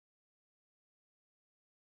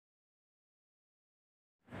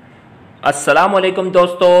अस्सलामुअलैकुम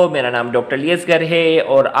दोस्तों, मेरा नाम डॉक्टर लियसगर है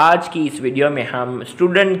और आज की इस वीडियो में हम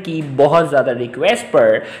स्टूडेंट की बहुत ज़्यादा रिक्वेस्ट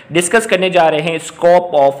पर डिस्कस करने जा रहे हैं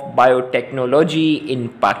स्कोप ऑफ बायोटेक्नोलॉजी इन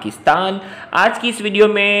पाकिस्तान। आज की इस वीडियो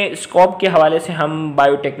में स्कोप के हवाले से हम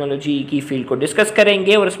बायोटेक्नोलॉजी की फील्ड को डिस्कस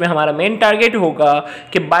करेंगे और उसमें हमारा मेन टारगेट होगा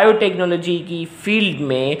कि बायोटेक्नोलॉजी की फील्ड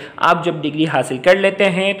में आप जब डिग्री हासिल कर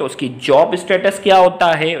लेते हैं तो उसकी जॉब स्टेटस क्या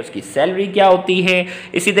होता है, उसकी सैलरी क्या होती है,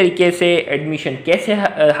 इसी तरीके से एडमिशन कैसे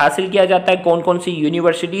हासिल किया जाता है, कौन कौन सी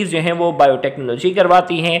यूनिवर्सिटीज़ जो हैं वो बायोटेक्नोलॉजी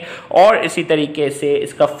करवाती हैं और इसी तरीके से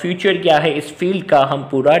इसका फ्यूचर क्या है, इस फील्ड का हम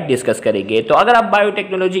पूरा डिस्कस करेंगे। तो अगर आप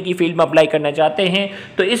बायोटेक्नोलॉजी की फील्ड में अप्लाई करना चाहते हैं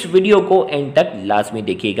तो इस वीडियो को एंड तक लाजमी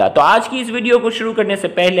देखिएगा। तो आज की इस वीडियो को शुरू करने से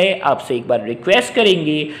पहले आपसे एक बार रिक्वेस्ट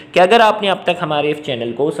करेंगे कि अगर आपने अब तक हमारे इस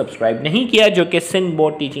चैनल को सब्सक्राइब नहीं किया जो कि सिंध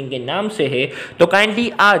बोर्ड टीचिंग के नाम से है तो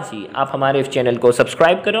काइंडली आज ही आप हमारे इस चैनल को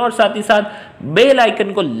सब्सक्राइब करें और साथ ही साथ बेल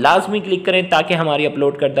आइकन को लाजमी क्लिक करें ताकि हमारी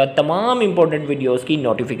अपलोड करदा तमाम इंपॉर्टेंट वीडियोस की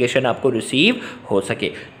नोटिफिकेशन आपको रिसीव हो सके।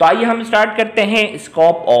 तो आइए हम स्टार्ट करते हैं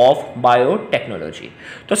स्कोप ऑफ बायोटेक्नोलॉजी।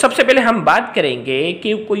 तो सबसे पहले हम बात करेंगे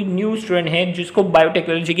कि कोई न्यू स्टूडेंट है जिसको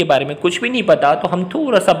बायोटेक्नोलॉजी के बारे में कुछ भी नहीं पता, तो हम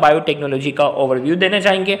थोड़ा सा बायोटेक्नोलॉजी का ओवरव्यू देना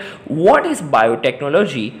चाहेंगे। What is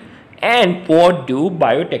biotechnology and what do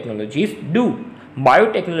biotechnologist do.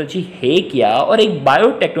 Biotechnology है क्या और एक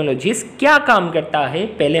बायोटेक्नोलॉजिस्ट क्या काम करता है,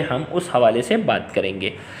 पहले हम उस हवाले से बात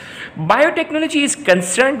करेंगे। Biotechnology is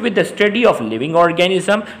concerned with the study of living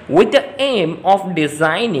organism with the aim of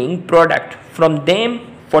designing product from them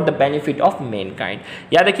for the benefit of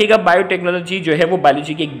mankind। याद रखिएगा बायोटेक्नोलॉजी जो है वो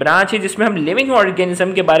बायोलॉजी की एक ब्रांच है जिसमें हम लिविंग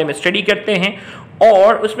ऑर्गेनिज्म के बारे में स्टडी करते हैं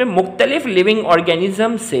और उसमें मुख्तलिफ लिविंग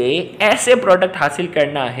ऑर्गेनिज्म से ऐसे प्रोडक्ट हासिल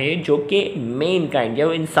करना है जो कि मेन काइंड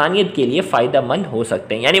या इंसानियत के लिए फ़ायदेमंद हो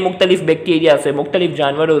सकते हैं। यानी मुख्तलिफ बैक्टीरिया से, मुख्तलिफ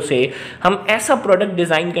जानवरों से हम ऐसा प्रोडक्ट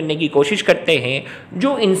डिज़ाइन करने की कोशिश करते हैं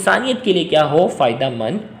जो इंसानियत के लिए क्या हो,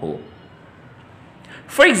 फ़ायदेमंद हो।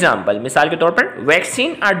 फॉर एग्जाम्पल, मिसाल के तौर पर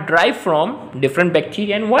vaccine are drive from different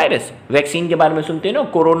bacteria and virus. Vaccine के बारे में सुनते हैं ना,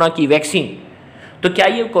 कोरोना की वैक्सीन। तो क्या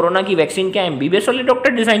ये कोरोना की वैक्सीन क्या एमबीबीएस वाले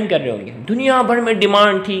डॉक्टर डिज़ाइन कर रहे होंगे? दुनिया भर में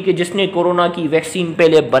डिमांड थी कि जिसने कोरोना की वैक्सीन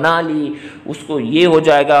पहले बना ली उसको ये हो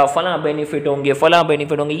जाएगा, फला बेनिफिट होंगे, फला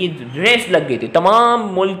बेनिफिट होंगे। ये रेस लग गई थी, तमाम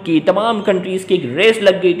मुल्क की, तमाम कंट्रीज़ की एक रेस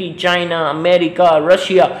लग गई थी। चाइना, अमेरिका,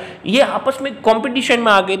 रशिया, ये आपस में कॉम्पिटिशन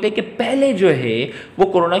में आ गए थे कि पहले जो है वो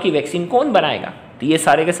कोरोना की वैक्सीन कौन बनाएगा। तो ये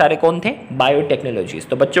सारे के सारे कौन थे? बायोटेक्नोलॉजीज।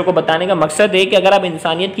 तो बच्चों को बताने का मकसद है कि अगर आप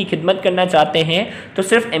इंसानियत की खिदमत करना चाहते हैं तो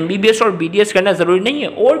सिर्फ एमबीबीएस और बीडीएस करना ज़रूरी नहीं है,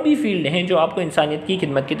 और भी फील्ड हैं जो आपको इंसानियत की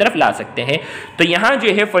खिदमत की तरफ ला सकते हैं। तो यहाँ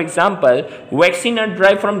जो है for example vaccine are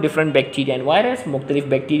drive from different bacteria and virus, मुख्तलिफ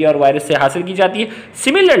बैक्टीरिया और वायरस से हासिल की जाती है।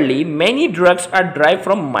 Similarly many drugs are drive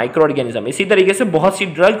from micro organism. इसी तरीके से बहुत सी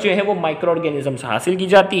ड्रग जो है वो माइक्रो ऑर्गेनिज्म से हासिल की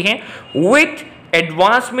जाती हैं। With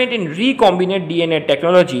advancement in recombinant DNA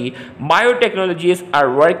technology, biotechnologies are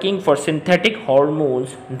working for synthetic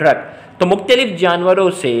hormones drug। तो मुख्तलिफ जानवरों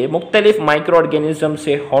से, मुख्तलिफ माइक्रो ऑर्गेनिज्म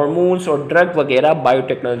से हार्मोन्स और ड्रग वगैरह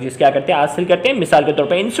बायोटेक्नोलॉजीज क्या करते हैं, हासिल करते हैं। मिसाल के तौर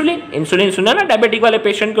पर इंसुलिन। इंसुलिन सुना ना, डायबिटिक वाले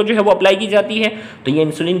पेशेंट को जो है वो अप्लाई की जाती है। तो ये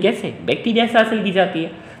इंसुलिन कैसे? बैक्टीरिया से हासिल की जाती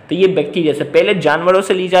है। तो ये बैक्टीरिया से पहले जानवरों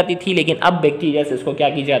से ली जाती थी, लेकिन अब बैक्टीरिया से इसको क्या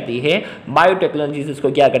की जाती है, बायोटेक्नोलॉजीज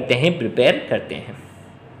इसको क्या करते हैं, प्रिपेयर करते हैं।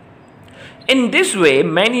 In this way,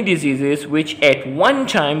 many diseases which at one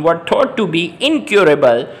time were thought to be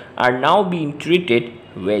incurable are now being treated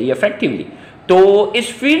very effectively। तो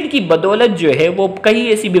इस फील्ड की बदौलत जो है वो कई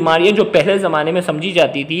ऐसी बीमारियां जो पहले ज़माने में समझी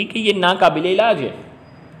जाती थी कि ये नाकाबिले इलाज है,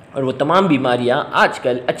 और वो तमाम बीमारियां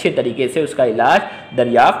आजकल अच्छे तरीके से उसका इलाज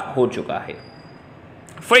दरियाफ्त हो चुका है।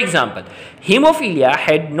 For example, hemophilia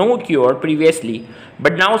had no cure previously,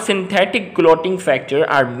 but now synthetic clotting factors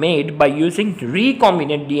are made by using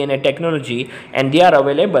recombinant DNA technology and they are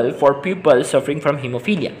available for people suffering from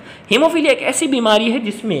hemophilia। Hemophilia एक ऐसी बीमारी है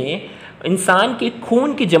जिसमें इंसान के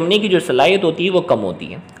खून के जमने की जो सलाहियत होती है वो कम होती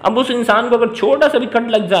है। अब उस इंसान को अगर छोटा सा भी कट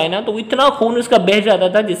लग जाए ना तो इतना खून उसका बह जाता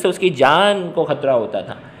था जिससे उसकी जान को खतरा होता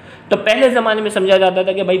था। तो पहले ज़माने में समझा जाता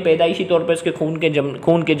था कि भाई पैदाइशी तौर पर इसके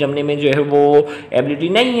खून के जमने में जो है वो एबिलिटी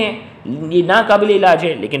नहीं है, ये नाकाबिल इलाज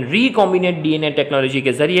है। लेकिन रिकॉम्बिनेंट डीएनए टेक्नोलॉजी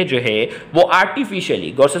के ज़रिए जो है वो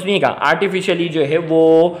आर्टिफिशियली, गौर से सुनिएगा, आर्टिफिशियली जो है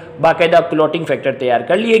वो बाकायदा क्लॉटिंग फैक्टर तैयार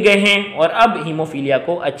कर लिए गए हैं और अब हीमोफीलिया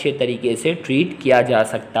को अच्छे तरीके से ट्रीट किया जा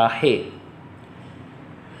सकता है।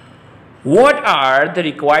 What are the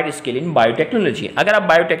required skill in biotechnology? अगर आप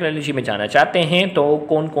बायोटेक्नोलॉजी में जाना चाहते हैं तो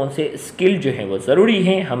कौन कौन से स्किल जो हैं वो ज़रूरी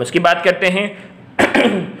हैं, हम इसकी बात करते हैं।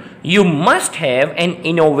 You must have an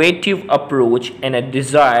innovative approach and a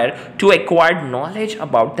desire to acquire knowledge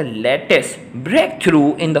about the latest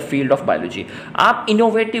breakthrough in the field of biology। आप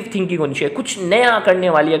इनोवेटिव थिंकिंग होनी चाहिए, कुछ नया करने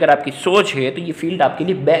वाली अगर आपकी सोच है तो ये फील्ड आपके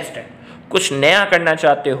लिए बेस्ट है। कुछ नया करना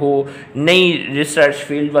चाहते हो, नई रिसर्च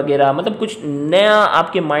फील्ड वगैरह, मतलब कुछ नया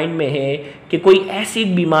आपके माइंड में है कि कोई ऐसी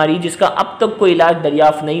बीमारी जिसका अब तक कोई इलाज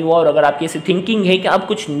दरियाफ्त नहीं हुआ, और अगर आपकी ऐसी थिंकिंग है कि आप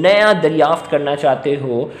कुछ नया दरियाफ्त करना चाहते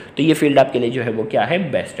हो, तो ये फील्ड आपके लिए जो है वो क्या है,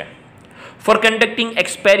 बेस्ट है। For conducting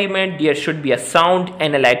experiment, there should be a sound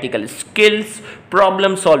analytical skills,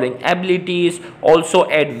 problem solving abilities, also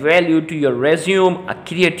add value to your resume. A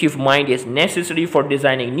creative mind is necessary for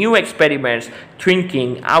designing new experiments,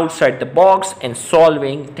 thinking outside the box and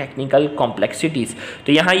solving technical complexities.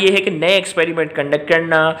 तो यहाँ ये है कि नए experiment conduct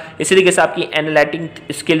करना, इसी तरीके से आपकी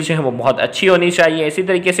एनालिटिक स्किल्स जो है वो बहुत अच्छी होनी चाहिए। इसी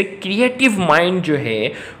तरीके से क्रिएटिव माइंड जो है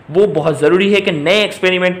वो बहुत ज़रूरी है कि नए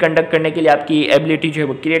एक्सपेरिमेंट कंडक्ट करने के लिए आपकी एबिलिटी जो है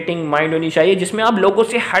वो क्रिएटिंग माइंड होनी चाहिए, जिसमें आप लोगों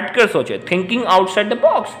से हटकर सोचें, थिंकिंग आउटसाइड द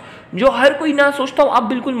बॉक्स, जो हर कोई ना सोचता हो, आप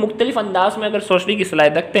बिल्कुल मुख्तलिफ अंदाज में अगर सोचने की सलाह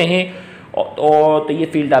रखते हैं तो ये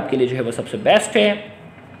फील्ड आपके लिए जो है वो सबसे बेस्ट है।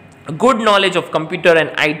 Good knowledge of computer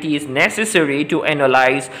and IT is necessary to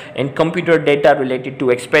analyze and computer data related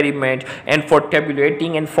to experiment and for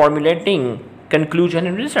tabulating and formulating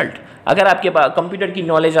conclusion and result. अगर आपके पास कंप्यूटर की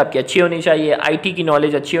नॉलेज आपकी अच्छी होनी चाहिए, आईटी की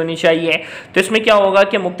नॉलेज अच्छी होनी चाहिए, तो इसमें क्या होगा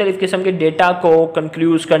कि मुख्तलिफ किस्म के डेटा को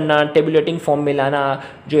कंक्लूज करना, टेबुलेटिंग फॉर्म में लाना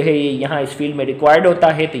जो है यहाँ इस फील्ड में रिक्वायर्ड होता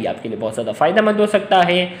है, तो ये आपके लिए बहुत ज़्यादा फ़ायदेमंद हो सकता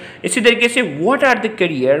है। इसी तरीके से what are the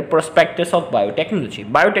career prospectus of biotechnology,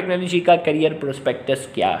 biotechnology का करियर प्रोस्पेक्टस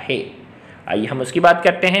क्या है, आइए हम उसकी बात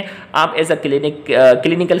करते हैं। आप एज अ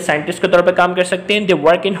क्लिनिकल साइंटिस्ट के तौर पर काम कर सकते हैं। They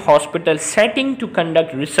work in hospital setting to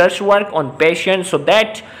conduct research work on patient so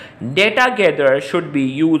that data gather should be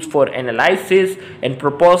use for analysis and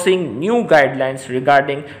proposing new guidelines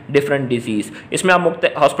regarding different disease. इसमें आप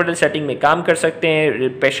hospital setting में काम कर सकते हैं,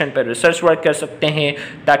 पेशेंट पर रिसर्च वर्क कर सकते हैं,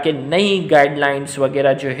 ताकि नई गाइडलाइंस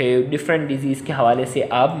वगैरह जो है डिफरेंट डिजीज़ के हवाले से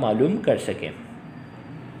आप मालूम कर सकें।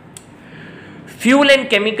 फ्यूल एंड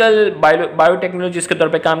केमिकल बायोटेक्नोलॉजिस्ट के तौर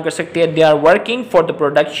पे काम कर सकते हैं। They are working for the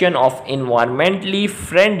production of environmentally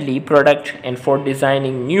friendly product and for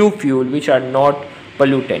designing new fuel which are not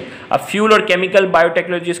polluted. अब फ्यूल और केमिकल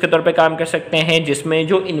बायोटेक्नोलॉजिस्ट के तौर पे काम कर सकते हैं, जिसमें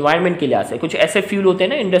जो इन्वायरमेंट के लिहाज से कुछ ऐसे फ्यूल होते हैं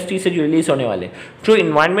ना इंडस्ट्री से जो रिलीज होने वाले, जो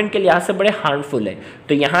इन्वायरमेंट के लिहाज से बड़े हार्मफुल है,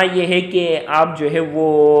 तो यहाँ ये है कि आप जो है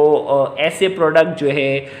वो ऐसे प्रोडक्ट जो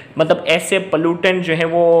है, मतलब ऐसे पोल्यूटेंट जो है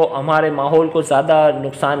वो हमारे माहौल को ज़्यादा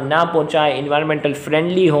नुकसान ना पहुँचाए, इन्वायरमेंटल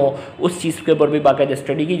फ्रेंडली हो, उस चीज़ के ऊपर भी बाकायदा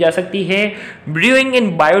स्टडी की जा सकती है। Brewing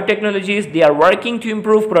in biotechnologies they are working to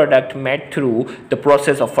improve product made through the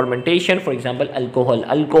process of fermentation, for example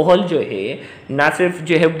alcohol जो है ना सिर्फ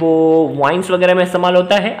जो है वो वाइन्स वगैरह में इस्तेमाल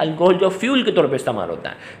होता है, अल्कोहल जो फ्यूल के तौर पे इस्तेमाल होता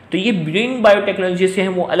है। तो ये ब्रूइंग बायोटेक्नोलॉजी से हैं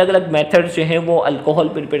वो अलग अलग मेथड्स जो हैं वो अल्कोहल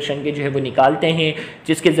प्रिपरेशन के जो है वो निकालते हैं,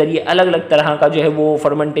 जिसके ज़रिए अलग अलग तरह का जो है वो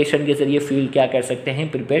फर्मेंटेशन के ज़रिए फ्यूल क्या कर सकते हैं,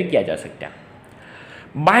 प्रिपेयर किया जा सकता है।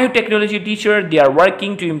 Biotechnology teacher, they are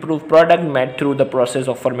working to improve product made through the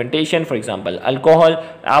process of fermentation, for example alcohol।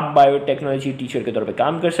 आप बायोटेक्नोलॉजी टीचर के तौर पे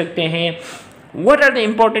काम कर सकते हैं। What are the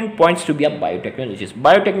important points to be a biotechnologist?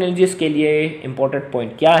 Biotechnologist के लिए इंपॉर्टेंट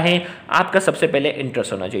पॉइंट क्या है? आपका सबसे पहले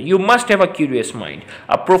इंटरेस्ट होना चाहिए। You must have a curious mind,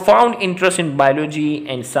 a profound interest in biology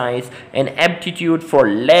and science, N aptitude for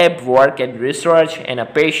lab work and research, and a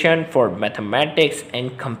passion for mathematics and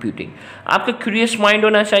computing. आपका क्यूरियस माइंड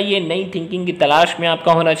होना चाहिए, नई थिंकिंग की तलाश में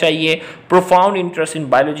आपका होना चाहिए। Profound interest in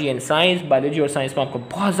biology and science, biology और साइंस में आपको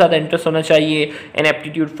बहुत ज़्यादा इंटरेस्ट होना चाहिए। N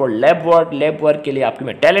aptitude for lab work के लिए आपके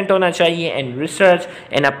में टैलेंट होना चाहिए। And research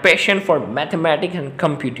and a passion for mathematics and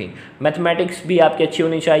computing, mathematics भी आपकी अच्छी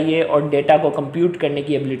होनी चाहिए और डेटा को कंप्यूट करने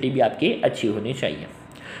की एबिलिटी भी आपकी अच्छी होनी चाहिए।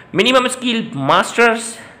 Minimum skill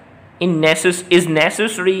masters is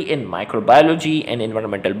necessary in microbiology and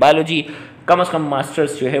environmental biology। कम से कम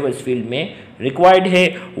मास्टर्स जो है वो इस फील्ड में रिक्वायर्ड है।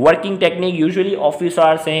 Working technique usually office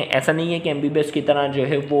hours हैं, ऐसा नहीं है कि एमबीबीएस की तरह जो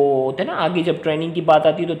है वो होते हैं ना, आगे जब ट्रेनिंग की बात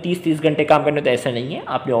आती है तो 30 घंटे काम करने, तो ऐसा नहीं है,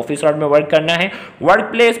 आपने ऑफिस आवर्स में वर्क करना है। Work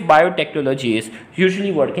place biotechnologist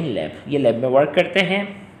usually work in lab, ये लैब में वर्क करते हैं।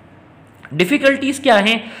 डिफिकल्टीज क्या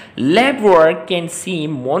हैं? Lab work can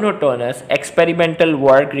seam monotonous, experimental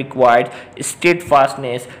work required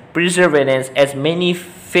steadfastness, perseverance as many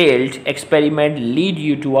failed experiment lead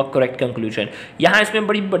you to a correct conclusion। यहाँ इसमें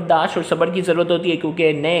बड़ी बर्दाश्त और सब्र की ज़रूरत होती है,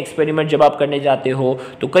 क्योंकि नए एक्सपेरिमेंट जब आप करने जाते हो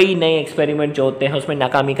तो कई नए एक्सपेरिमेंट जो होते हैं उसमें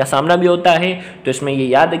नाकामी का सामना भी होता है। तो इसमें ये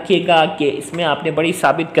याद रखिएगा कि इसमें आपने बड़ी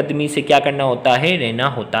साबित कदमी से क्या करना होता है, रहना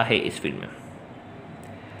होता है इस फील्ड में।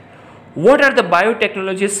 What are the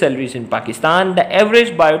biotechnology salaries in Pakistan? The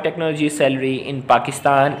average biotechnology salary in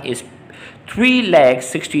Pakistan is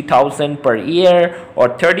 3,60,000 per year or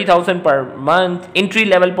 30,000 per month. Entry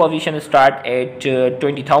level position start at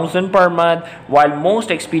 20,000 per month, while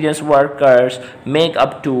most experienced workers make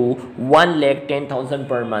up to 1,10,000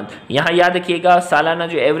 per month. यहाँ याद रखिएगा सालाना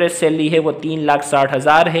जो average salary है वो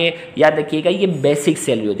 3,60,000 है। याद रखिएगा ये बेसिक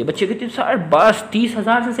सैलरी होती है। बच्चे कहते हैं सर बस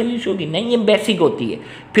 30,000 से सैलरी होगी, नहीं ये बेसिक होती है।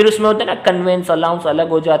 फिर उसमें होता है ना कन्वेंस अलाउंस अलग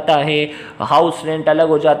हो जाता है, हाउस रेंट अलग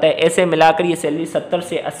हो जाता है, ऐसे मिलाकर ये सैलरी 70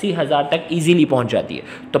 से 80,000 तक इजीली पहुंच जाती है।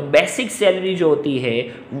 तो बेसिक सैलरी जो होती है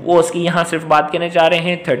वो उसकी यहाँ सिर्फ बात करने जा रहे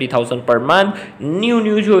हैं 30,000 पर मंथ।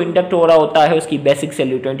 न्यू जो इंडक्ट हो रहा होता है उसकी बेसिक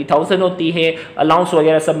सैलरी 20,000 होती है, अलाउंस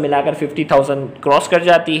वगैरह सब मिलाकर 50,000 क्रॉस कर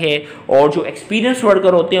जाती है, और जो एक्सपीरियंस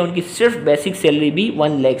वर्कर होते हैं उनकी सिर्फ बेसिक सैलरी भी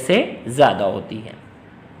 1 लाख से ज़्यादा होती है।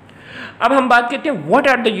 अब हम बात करते हैं what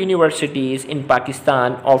are the universities in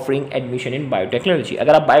Pakistan offering admission in biotechnology.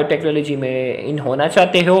 अगर आप बायोटेक्नोलॉजी में इन होना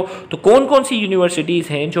चाहते हो तो कौन कौन सी यूनिवर्सिटीज़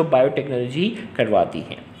हैं जो बायोटेक्नोलॉजी करवाती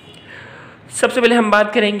हैं। सबसे पहले हम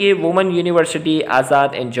बात करेंगे women university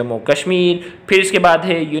Azad and Jammu Kashmir, फिर इसके बाद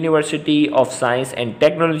है university of science and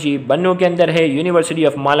technology बन्नू के अंदर है, यूनिवर्सिटी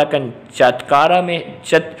ऑफ मालाकन चटकारा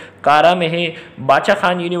में है, बाचा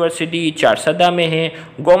खान यूनिवर्सिटी चारसदा में है,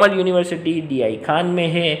 गोमल यूनिवर्सिटी DI खान में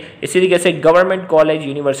है, इसी तरीके से गवर्नमेंट कॉलेज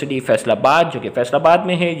यूनिवर्सिटी फैसलाबाद जो कि फैसलाबाद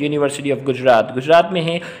में है, यूनिवर्सिटी ऑफ गुजरात में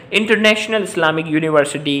है, इंटरनेशनल इस्लामिक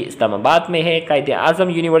यूनिवर्सिटी इस्लामाबाद में है, कायदे आज़म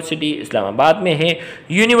यूनिवर्सिटी इस्लामाबाद में है,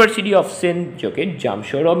 यूनिवर्सिटी ऑफ सिंध जो कि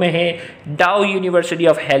जामशोरो में है, डाउ यूनिवर्सिटी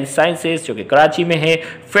ऑफ हेल्थ साइंसेज जो कि कराची में है,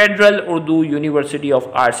 federal Urdu university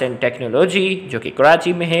of arts and technology जो कि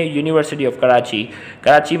कराची में है, यूनिवर्सिटी ऑफ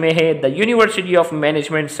कराची में है, the university of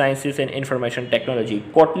management sciences and information technology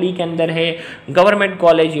Kotli के अंदर है, गवर्नमेंट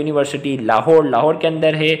कॉलेज यूनिवर्सिटी लाहौर के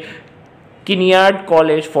अंदर है, किनियार्ड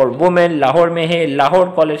कॉलेज फॉर वुमेन लाहौर में है, Lahore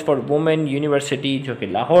college for women university जो कि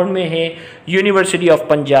लाहौर में है, यूनिवर्सिटी ऑफ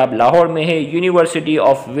पंजाब लाहौर में है, university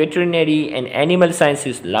of veterinary and animal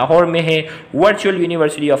sciences Lahore में है, virtual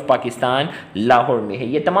university of Pakistan Lahore में है।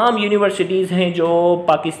 ये तमाम यूनिवर्सिटीज़ हैं जो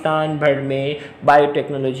पाकिस्तान भर में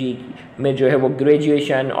बायोटेक्नोलॉजी में जो है वो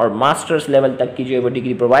ग्रेजुएशन और मास्टर्स लेवल तक की जो है वो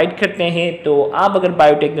डिग्री प्रोवाइड करते हैं। तो आप अगर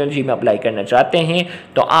बायोटेक्नोलॉजी में अप्लाई करना चाहते हैं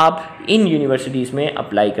तो आप इन यूनिवर्सिटीज़ में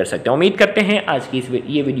अप्लाई कर सकते हैं। उम्मीद करते हैं आज की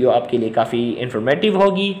ये वीडियो आपके लिए काफ़ी इन्फॉर्मेटिव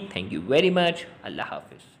होगी। Thank you very much. अल्लाह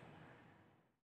हाफिज़।